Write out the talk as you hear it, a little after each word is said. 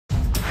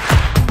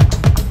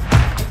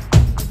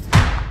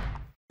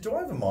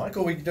mic,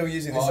 or are we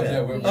using this Oh,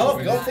 now?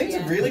 yeah, God, things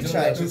have really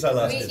changed since I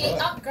last did. It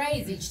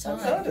upgrades each time.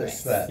 I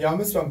noticed that. Yeah,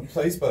 I'm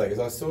pleased by that because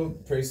I saw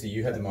previously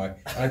you had the mic,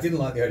 and I didn't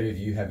like the idea of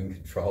you having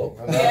control.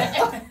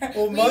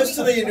 Well, most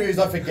of the interviews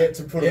I forget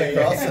to put it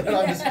across, and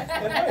I'm just,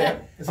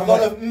 There's a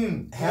lot of,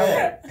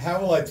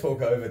 How will I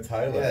talk over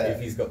Taylor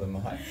if he's got the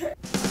mic?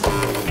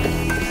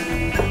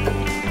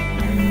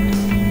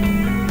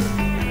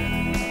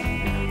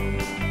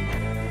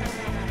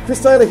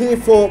 Chris Taylor here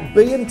for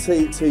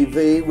B&T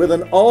TV with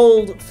an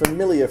old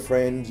familiar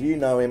friend. You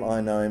know him,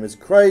 I know him, as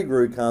Craig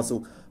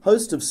Reucassel,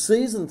 host of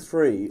Season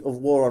 3 of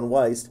War on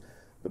Waste.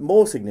 But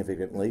more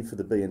significantly for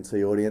the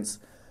B&T audience,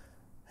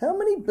 how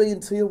many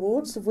B&T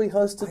awards have we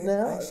hosted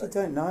now? I actually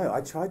don't know. I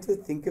tried to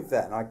think of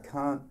that and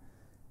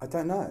I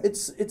don't know.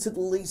 It's at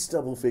least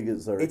double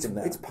figures, I reckon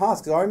now. It's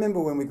past, because I remember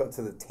when we got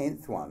to the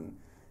 10th one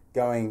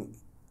going,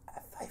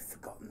 have they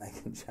forgotten they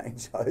can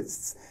change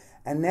hosts?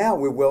 And now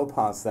we're well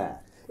past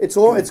that. It's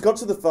got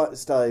to the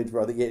stage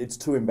where I think it's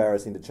too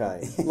embarrassing to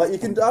change. Like, you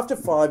can, after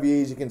 5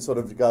 years, you can sort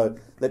of go,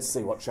 let's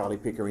see what Charlie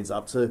Pickering's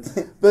up to.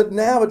 But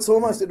now it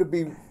would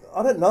be,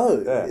 I don't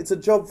know, it's a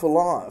job for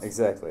life.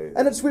 Exactly.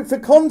 And it's for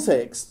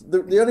context,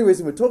 the only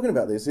reason we're talking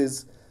about this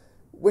is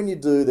when you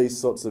do these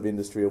sorts of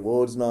industry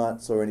awards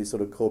nights or any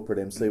sort of corporate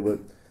MC work,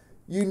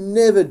 you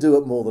never do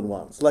it more than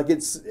once. Like,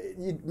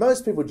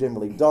 most people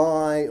generally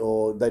die,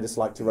 or they just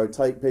like to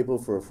rotate people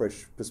for a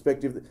fresh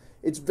perspective.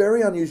 It's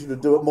very unusual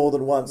to do it more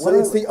than once. So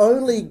it's the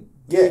only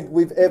gig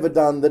we've ever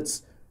done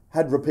that's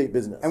had repeat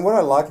business. And what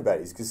I like about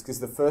it is because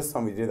the first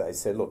time we did that, they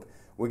said, look,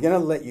 we're going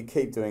to let you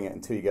keep doing it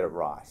until you get it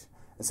right.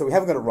 And so we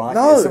haven't got it right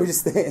yet, so we're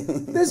just there.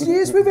 There's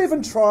years we've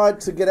even tried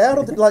to get out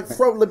of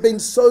it, been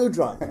so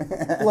drunk.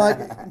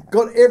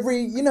 Got every,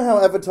 you know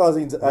how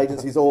advertising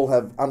agencies all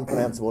have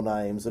unpronounceable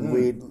names and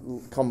weird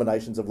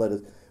combinations of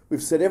letters.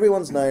 We've said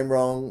everyone's name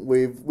wrong,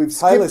 we've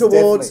skipped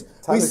awards,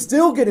 we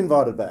still get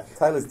invited back.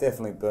 Taylor's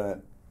definitely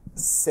burnt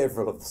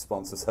several of the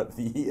sponsors over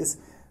the years.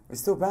 We're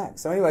still back.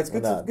 So anyway, it's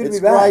good to be back. It's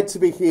great to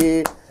be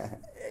here.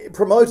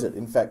 Promoted,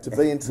 in fact, to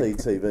B&T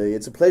TV.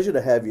 It's a pleasure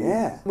to have you.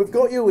 Yeah. We've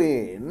got you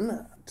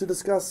in to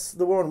discuss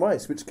the War on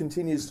Waste, which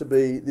continues to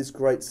be this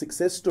great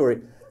success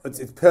story.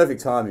 It's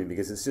perfect timing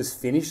because it's just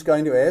finished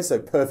going to air, so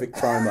perfect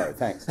promo.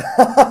 Thanks.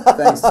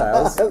 Thanks,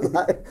 Tails.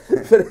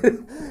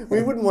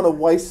 We wouldn't want to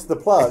waste the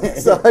plug.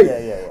 So,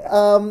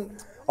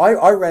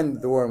 I ran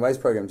the War on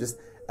Waste program just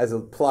as a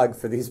plug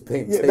for this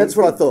B&T. Yeah, that's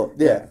what I thought,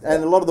 yeah.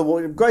 And a lot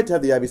of great to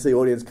have the ABC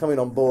audience coming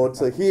on board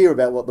to hear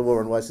about what the War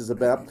on Waste is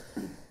about.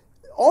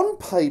 On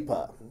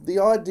paper, the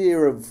idea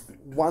of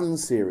one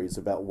series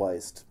about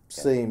waste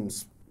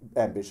seems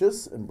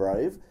ambitious and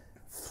brave.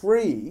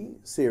 3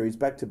 series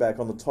back-to-back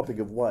on the topic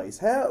of waste.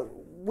 How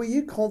were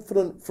you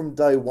confident from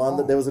day one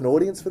that there was an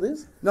audience for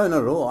this? No,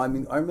 not at all. I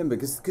mean, I remember,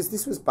 because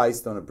this was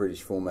based on a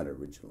British format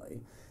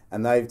originally,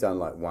 and they've done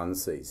like 1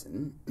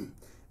 season,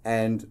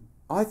 and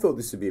I thought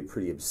this would be a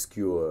pretty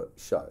obscure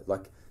show.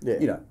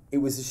 You know, it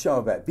was a show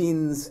about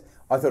bins.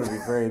 I thought it would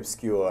be very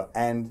obscure,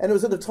 and it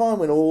was at a time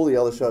when all the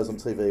other shows on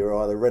TV were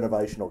either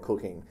renovation or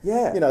cooking.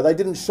 Yeah, you know, they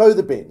didn't show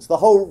the bins. The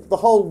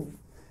whole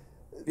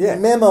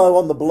memo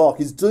on the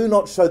block is do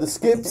not show the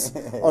skips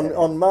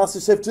on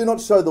MasterChef. Do not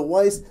show the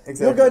waste.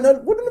 Exactly. You'll go, no,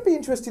 wouldn't it be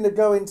interesting to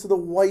go into the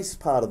waste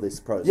part of this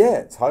process?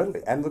 Yeah,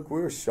 totally. And look,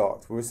 we were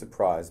shocked. We were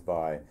surprised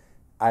by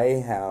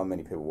how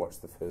many people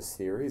watched the first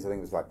series. I think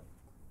it was like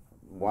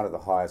one of the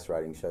highest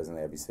rating shows on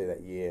the ABC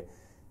that year.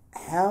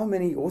 How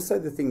many? Also,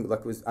 the thing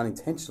it was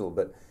unintentional,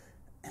 but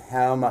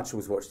how much it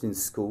was watched in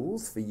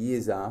schools for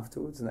years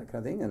afterwards and that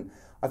kind of thing. And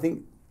I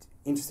think,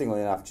 interestingly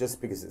enough, just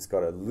because it's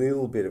got a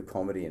little bit of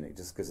comedy in it,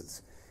 just because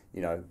it's,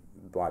 you know,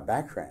 by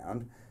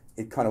background,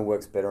 it kind of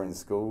works better in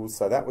schools.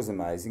 So that was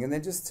amazing. And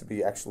then just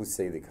to actually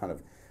see the kind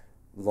of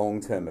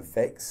long-term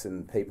effects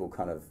and people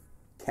kind of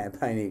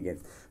campaigning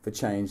for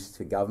change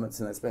to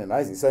governments, and that's been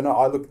amazing. So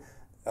no,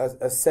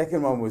 a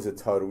second one was a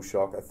total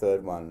shock. A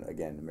third one,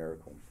 again, a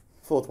miracle.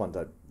 4th one,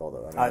 don't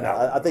bother.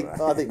 I think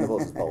the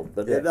horse is bold.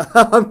 But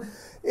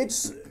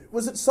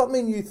was it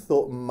something you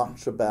thought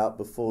much about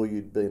before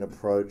you'd been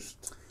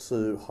approached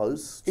to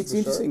host? It's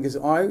interesting because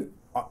I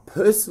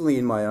personally,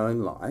 in my own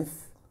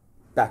life,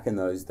 back in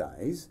those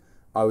days,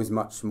 I was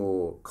much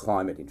more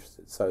climate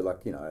interested. So,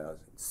 like, you know,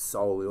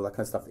 solar, all that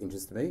kind of stuff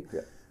interested me.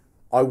 Yeah.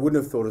 I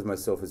wouldn't have thought of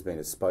myself as being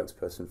a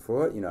spokesperson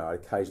for it. You know, I'd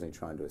occasionally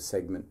try and do a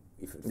segment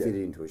if it fitted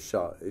into a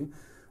show.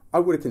 I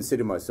would have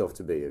considered myself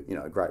to be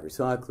a great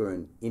recycler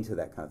and into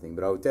that kind of thing,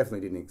 but I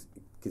definitely didn't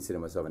consider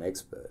myself an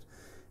expert.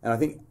 And I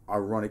think,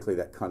 ironically,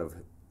 that kind of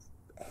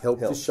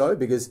helped the show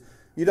because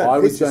you don't I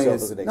was pitch going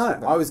yourself as an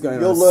expert. No, I was going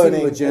You're on a learning,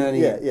 similar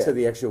journey to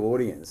the actual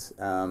audience.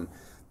 And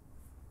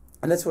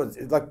that's what,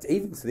 like,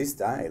 even to this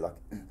day, like,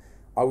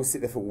 I will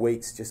sit there for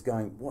weeks just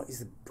going, what is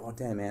the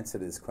goddamn answer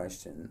to this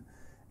question?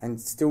 And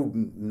still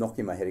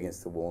knocking my head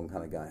against the wall and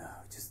kind of going,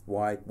 just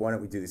why don't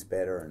we do this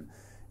better? And,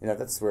 you know,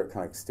 that's where it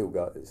kind of still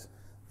goes.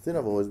 The thing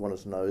I've always wanted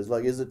to know is,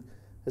 like, has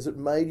it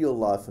made your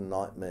life a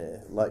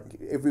nightmare? Like,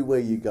 everywhere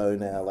you go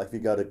now, like if you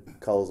go to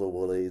Coles or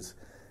Woolies,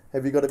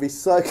 have you got to be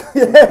so...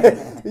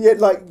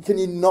 like, can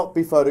you not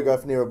be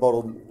photographed near a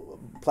bottle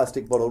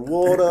plastic bottled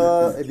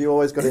water? Have you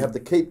always got to have the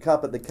keep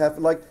cup at the cafe?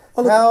 Like,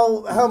 Oh,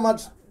 look, how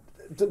much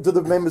do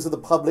the members of the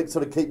public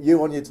sort of keep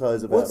you on your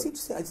toes about well, it's it?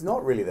 interesting. It's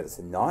not really that it's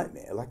a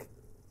nightmare. Like,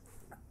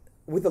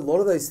 with a lot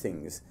of those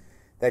things,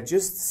 they're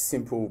just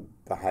simple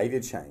behaviour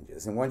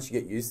changes, and once you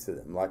get used to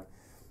them, like,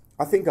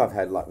 I think I've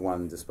had like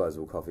one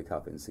disposable coffee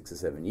cup in 6 or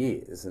 7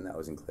 years, and that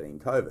was including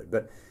COVID.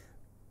 But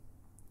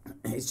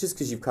it's just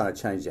because you've kind of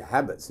changed your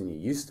habits and you're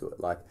used to it.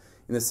 Like,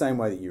 in the same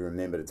way that you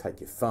remember to take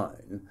your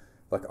phone,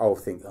 like, I'll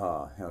think,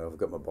 oh, I've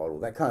got my bottle,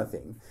 that kind of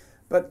thing.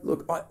 But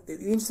look, the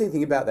interesting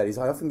thing about that is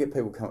I often get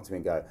people come up to me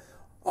and go,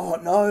 oh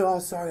no, oh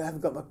sorry, I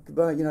haven't got my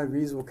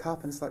reusable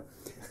cup, and it's like,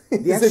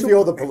 As if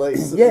you're the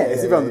police.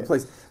 as if I'm the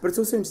police. But it's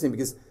also interesting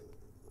because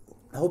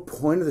the whole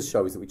point of the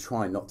show is that we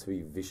try not to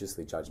be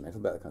viciously judgmental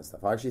about that kind of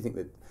stuff. I actually think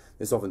that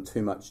there's often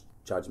too much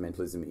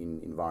judgmentalism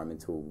in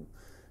environmental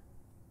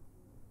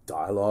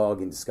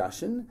dialogue and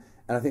discussion,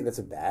 and I think that's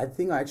a bad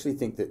thing. I actually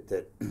think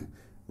that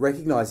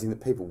recognising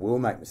that people will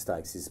make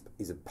mistakes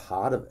is a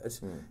part of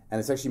it, and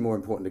it's actually more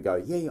important to go,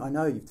 yeah, I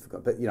know you've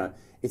forgot, but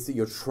it's that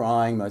you're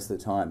trying most of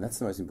the time. That's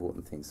the most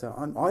important thing. So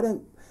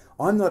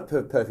I'm not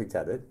perfect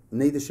at it.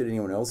 Neither should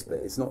anyone else be.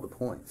 It's not the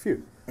point.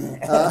 Phew.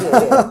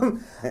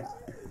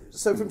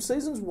 So from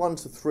seasons 1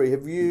 to 3,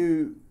 have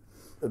you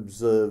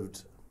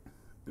observed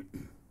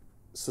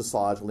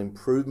societal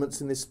improvements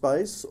in this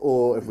space,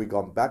 or have we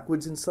gone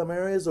backwards in some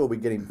areas, or are we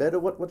getting better?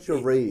 What's your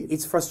read?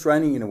 It's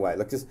frustrating in a way.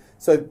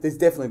 So there's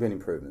definitely been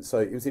improvements. So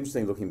it was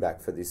interesting looking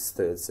back for this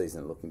third season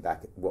and looking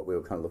back at what we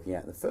were kind of looking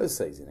at in the first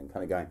season and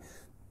kind of going,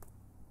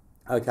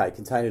 okay,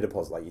 container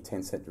deposit, like your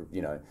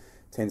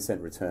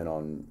 10-cent return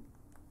on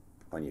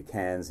your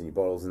cans and your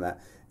bottles and that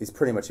is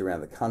pretty much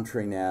around the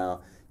country now.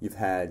 You've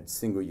had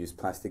single-use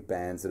plastic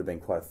bans that have been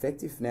quite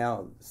effective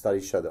now.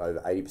 Studies show that over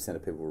 80%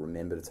 of people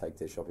remember to take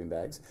their shopping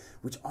bags,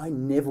 which I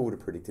never would have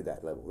predicted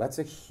that level. That's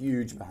a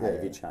huge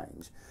behaviour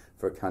change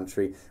for a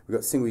country. We've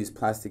got single-use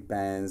plastic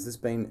bans. There's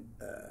been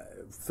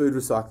food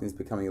recycling is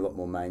becoming a lot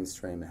more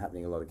mainstream and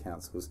happening in a lot of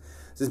councils.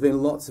 So there's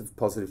been lots of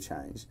positive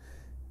change.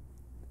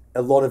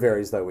 A lot of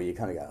areas, though, where you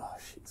kind of go, oh,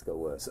 shit, it's got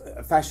worse.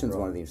 Fashion's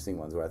one of the interesting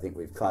ones where I think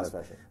we've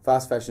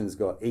fast fashion's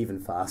got even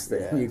faster.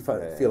 Yeah, you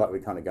feel like we're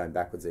kind of going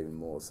backwards even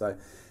more. So,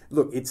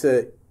 look, it's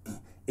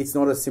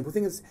not a simple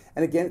thing.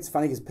 And again, it's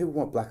funny because people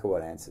want black or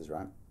white answers,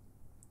 right?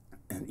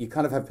 And you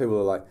kind of have people who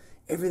are like,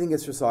 everything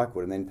gets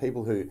recycled. And then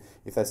people who,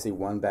 if they see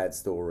one bad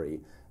story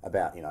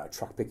about, a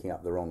truck picking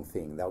up the wrong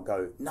thing, they'll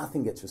go,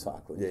 nothing gets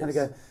recycled. You kind of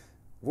go,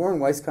 war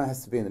and waste kind of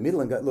has to be in the middle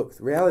and go, look,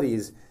 the reality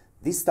is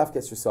this stuff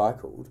gets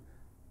recycled.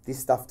 This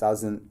stuff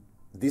doesn't.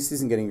 This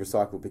isn't getting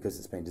recycled because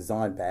it's been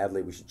designed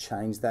badly. We should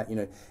change that.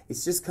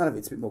 It's just kind of,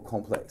 it's a bit more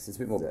complex. It's a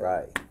bit more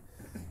grey.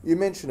 You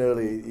mentioned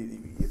earlier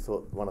you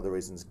thought one of the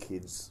reasons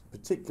kids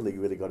particularly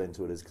really got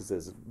into it is because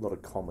there's a lot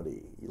of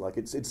comedy. Like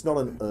it's not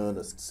an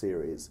earnest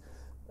series,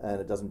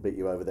 and it doesn't beat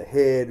you over the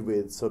head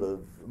with sort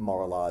of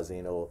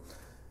moralising or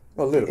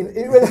a little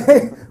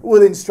bit.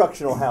 with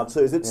instructional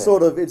how-tos. It's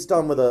sort of it's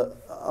done with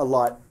a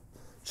light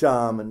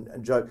charm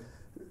and joke.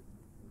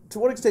 To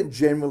what extent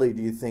generally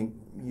do you think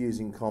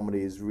using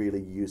comedy is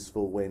really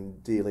useful when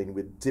dealing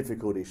with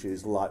difficult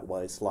issues like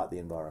waste, like the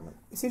environment?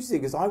 It's interesting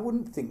because I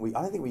don't think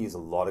we use a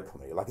lot of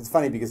comedy. Like, it's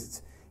funny because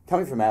it's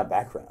coming from our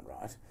background,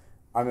 right?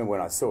 I remember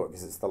when I saw it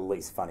because it's the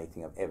least funny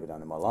thing I've ever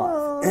done in my life.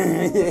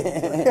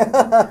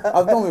 Oh.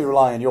 I've normally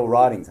rely on your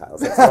writing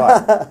tales, that's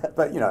right.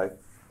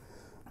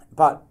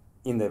 But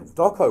in the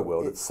doco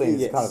world, it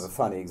seems kind of a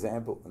funny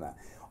example of that.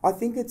 I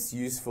think it's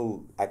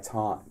useful at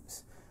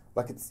times.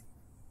 Like,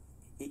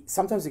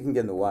 sometimes it can get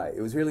in the way.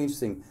 It was really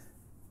interesting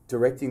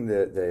directing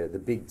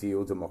the big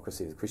deal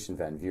democracy of Christian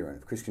Van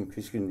Vuren.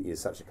 Christian is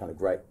such a kind of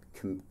great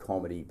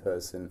comedy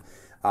person.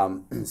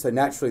 So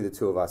naturally the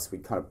two of us, we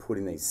kind of put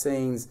in these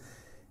scenes.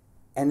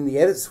 And in the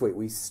edit suite,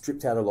 we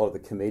stripped out a lot of the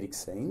comedic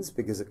scenes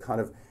because it kind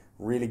of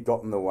really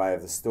got in the way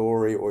of the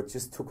story, or it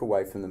just took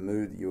away from the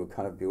mood that you were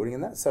kind of building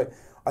in that. So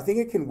I think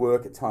it can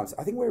work at times.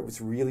 I think where it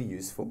was really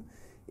useful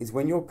is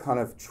when you're kind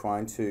of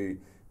trying to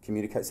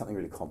communicate something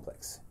really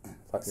complex.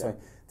 So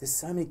there's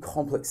so many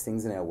complex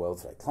things in our world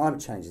today. Climate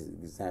change is an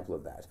example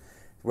of that,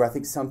 where I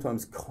think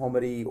sometimes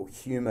comedy or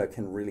humour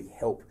can really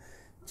help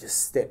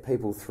just step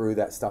people through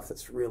that stuff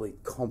that's really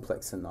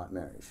complex and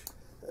nightmarish.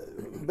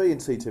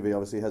 B&C TV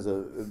obviously has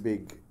a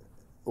big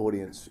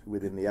audience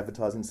within the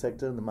advertising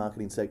sector and the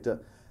marketing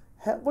sector.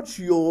 What's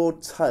your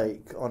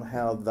take on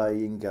how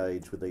they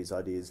engage with these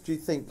ideas? Do you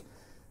think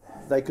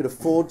they could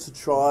afford to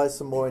try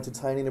some more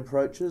entertaining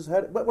approaches?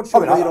 What's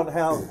your read on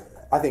how...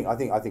 I think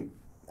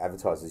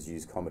advertisers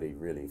use comedy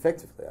really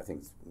effectively. I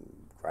think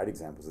great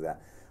examples of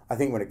that. I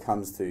think when it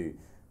comes to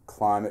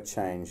climate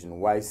change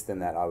and waste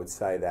and that, I would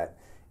say that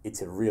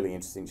it's a really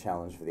interesting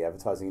challenge for the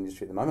advertising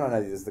industry at the moment. I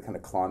know there's the kind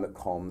of climate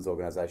comms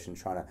organisation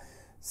trying to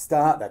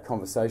start that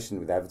conversation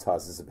with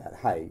advertisers about,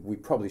 hey, we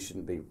probably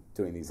shouldn't be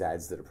doing these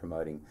ads that are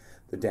promoting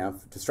the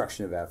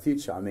destruction of our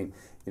future. I mean,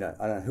 I don't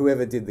know,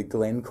 whoever did the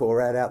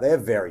Glencore ad out there,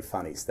 very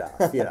funny stuff,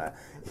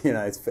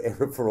 it's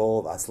for all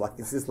of us. Like,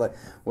 it's just like,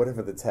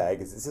 whatever the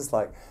tag is, it's just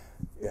like,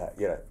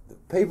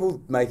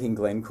 people making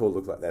Glencore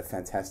look like they're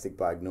fantastic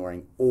by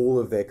ignoring all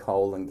of their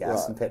coal and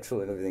gas and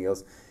petrol and everything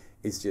else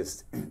is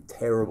just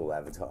terrible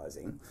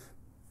advertising.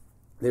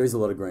 There is a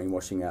lot of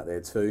greenwashing out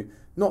there too.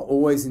 Not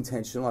always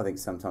intentional. I think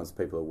sometimes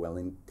people are well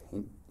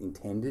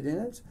intended in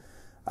it.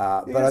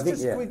 But I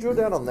think, we drill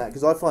down on that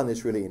because I find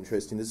this really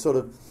interesting. It's sort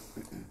of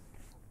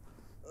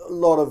a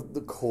lot of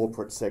the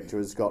corporate sector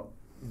has got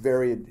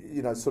very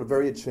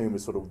attuned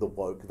with sort of the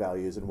woke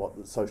values and what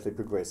the socially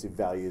progressive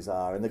values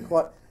are, and they're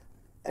quite.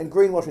 And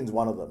greenwashing is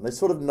one of them. They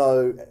sort of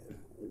know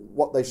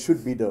what they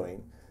should be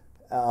doing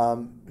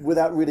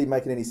without really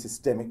making any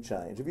systemic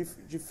change. Do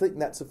you think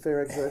that's a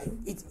fair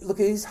exertion? Look,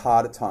 it is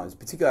hard at times,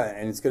 particularly,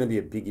 and it's going to be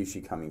a big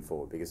issue coming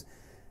forward because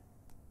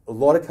a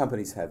lot of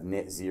companies have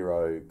net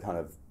zero kind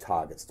of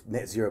targets,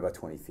 net zero by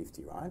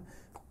 2050, right?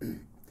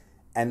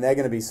 And they're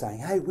going to be saying,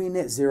 hey, we're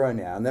net zero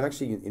now. And they've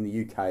actually, in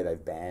the UK,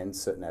 they've banned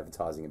certain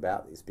advertising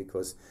about this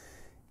because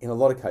in a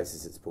lot of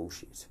cases it's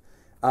bullshit.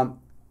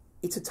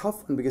 It's a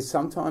tough one because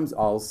sometimes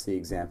I'll see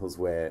examples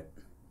where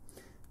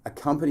a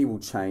company will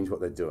change what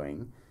they're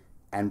doing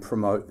and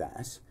promote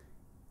that,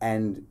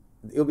 and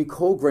it'll be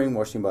called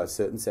greenwashing by a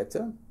certain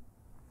sector.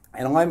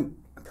 And I'm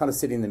kind of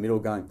sitting in the middle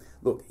going,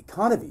 look, it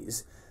kind of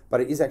is, but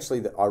it is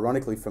actually that,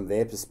 ironically, from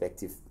their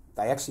perspective,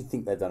 they actually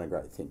think they've done a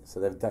great thing. So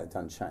they've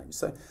done change.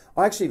 So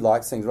I actually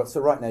like seeing, so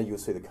right now you'll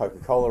see the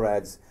Coca-Cola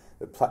ads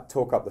that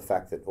talk up the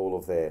fact that all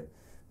of their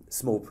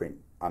small print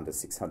under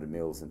 600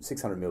 mils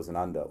and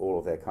under, all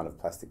of their kind of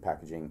plastic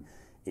packaging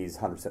is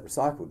 100%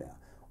 recycled now.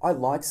 I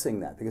like seeing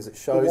that because it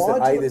shows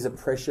that there's a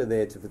pressure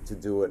there to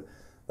do it.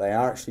 They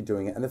are actually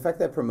doing it. And the fact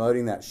they're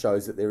promoting that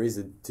shows that there is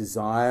a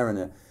desire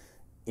and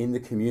in the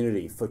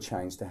community for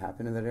change to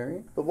happen in that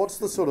area. But what's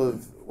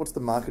the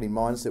marketing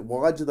mindset?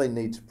 Why do they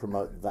need to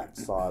promote that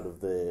side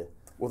of their...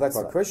 Well, that's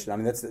product? The question. I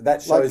mean,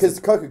 that shows... Because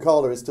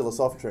Coca-Cola is still a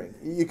soft drink.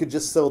 You could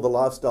just sell the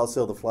lifestyle,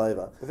 sell the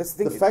flavour. But that's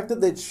the thing. The fact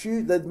that they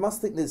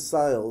must think there's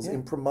sales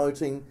in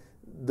promoting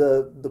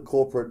the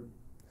corporate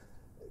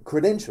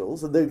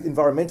credentials, the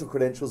environmental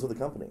credentials of the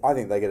company. I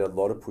think they get a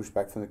lot of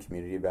pushback from the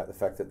community about the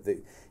fact that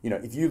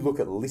if you look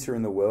at litter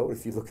in the world,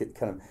 if you look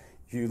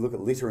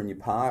at litter in your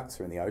parks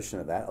or in the ocean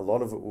of that, a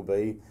lot of it will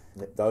be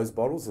those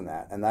bottles and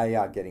that, and they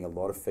are getting a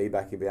lot of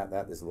feedback about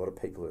that. There's a lot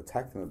of people who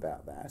attack them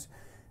about that.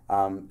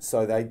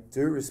 So they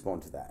do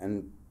respond to that.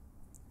 And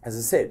as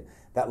I said,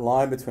 that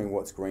line between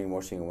what's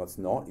greenwashing and what's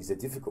not is a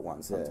difficult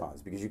one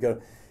sometimes because you've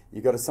got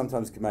to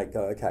sometimes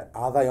go, okay,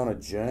 are they on a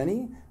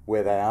journey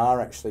where they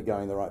are actually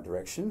going the right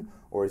direction,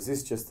 or is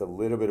this just a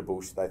little bit of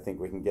bullshit they think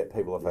we can get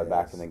people off our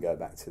back and then go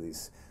back to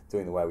this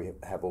doing the way we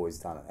have always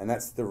done it? And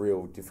that's the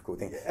real difficult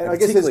thing. And I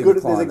guess there's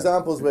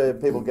examples where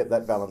people get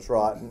that balance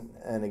right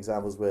and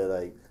examples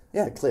where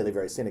they're clearly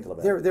very cynical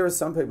about it. There are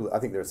some people, I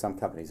think there are some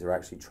companies who are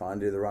actually trying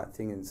to do the right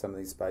thing in some of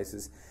these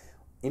spaces.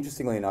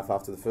 Interestingly enough,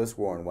 after the first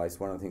war on waste,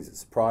 one of the things that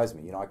surprised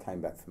me, I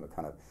came back from a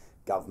kind of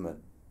government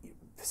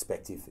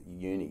perspective at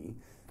uni,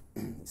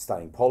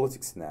 studying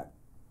politics and that,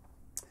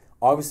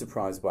 I was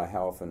surprised by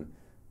how often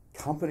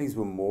companies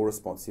were more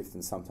responsive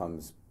than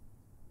sometimes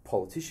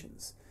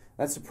politicians.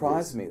 That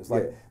surprised me. It was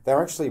like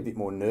they're actually a bit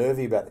more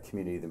nervy about the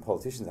community than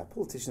politicians are.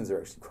 Politicians are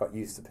actually quite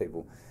used to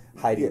people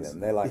hating them.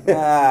 They're like,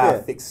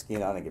 thick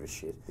skin, I don't give a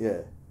shit.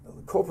 Yeah.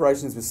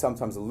 Corporations were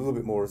sometimes a little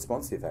bit more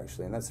responsive,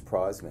 actually, and that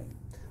surprised me.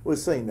 We're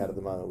seeing that at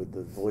the moment with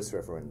the voice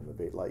referendum a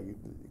bit. Like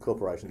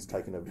corporations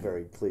taking a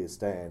very clear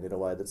stand in a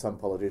way that some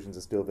politicians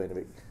are still being a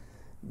bit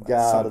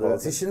guarded. Some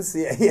politicians,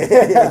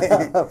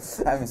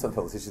 I mean, some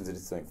politicians are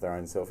just doing it for their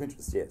own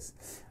self-interest, yes.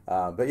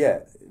 But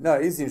it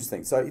is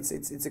interesting. So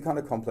it's a kind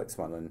of complex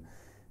one, and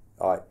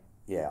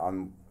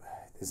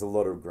there's a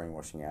lot of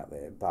greenwashing out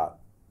there, but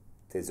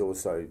there's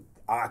also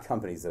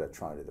companies that are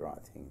trying to do the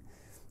right thing,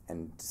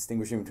 and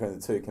distinguishing between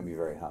the two can be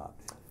very hard.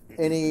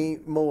 Any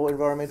more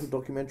environmental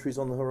documentaries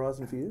on the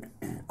horizon for you?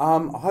 I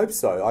hope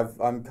so.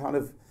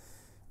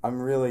 I'm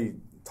really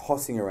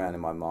tossing around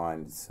in my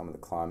mind some of the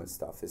climate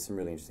stuff. There's some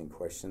really interesting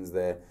questions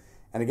there.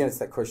 And again, it's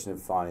that question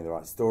of finding the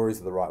right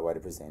stories or the right way to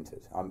present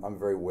it. I'm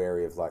very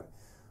wary of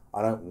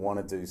I don't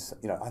want to do,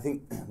 I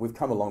think we've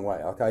come a long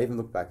way. I even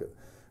look back at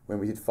when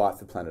we did Fight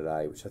for Planet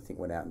A, which I think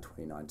went out in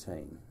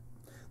 2019.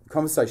 The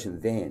conversation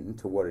then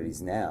to what it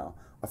is now,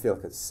 I feel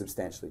like it's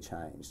substantially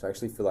changed. I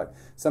actually feel like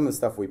some of the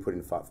stuff we put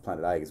in Fight for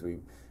Planet A is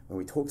when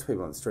we talk to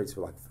people on the streets,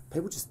 we're like,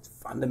 people just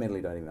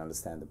fundamentally don't even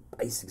understand the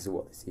basics of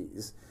what this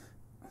is.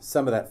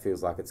 Some of that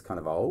feels like it's kind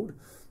of old.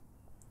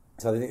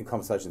 So I think the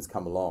conversation's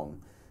come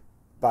along.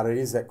 But it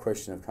is that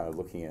question of kind of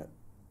looking at,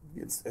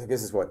 I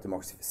guess it's what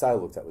Democracy for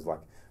Sale looked at, was like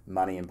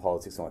money and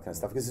politics and all that kind of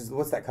stuff. Because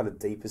what's that kind of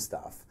deeper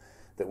stuff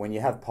that when you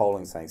have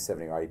polling saying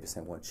 70 or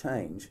 80% want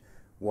change,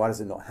 why does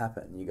it not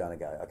happen? You're going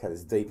to go, okay,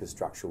 there's deeper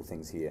structural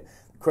things here.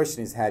 The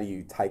question is, how do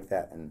you take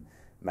that and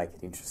make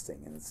it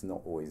interesting, and it's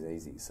not always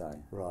easy. So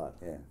Right.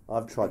 yeah.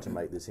 I've tried to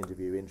make this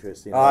interview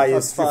interesting. Oh, I've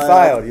you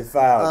failed. You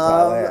failed.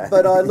 Tyler.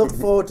 But I look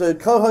forward to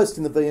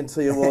co-hosting the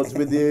B&T Awards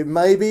with you.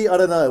 Maybe, I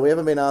don't know. We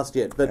haven't been asked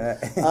yet. But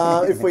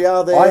if we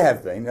are there... I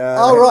have been.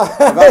 Oh, right.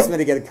 They've asked me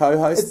to get a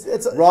co-host.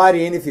 It's Write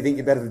in if you think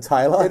you're better than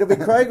Taylor. It'll be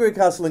Craig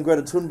Reucassel and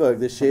Greta Thunberg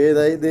this year.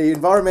 The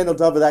environmental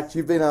double act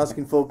you've been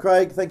asking for.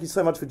 Craig, thank you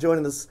so much for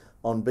joining us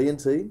on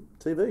B&T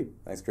TV.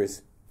 Thanks,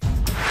 Chris.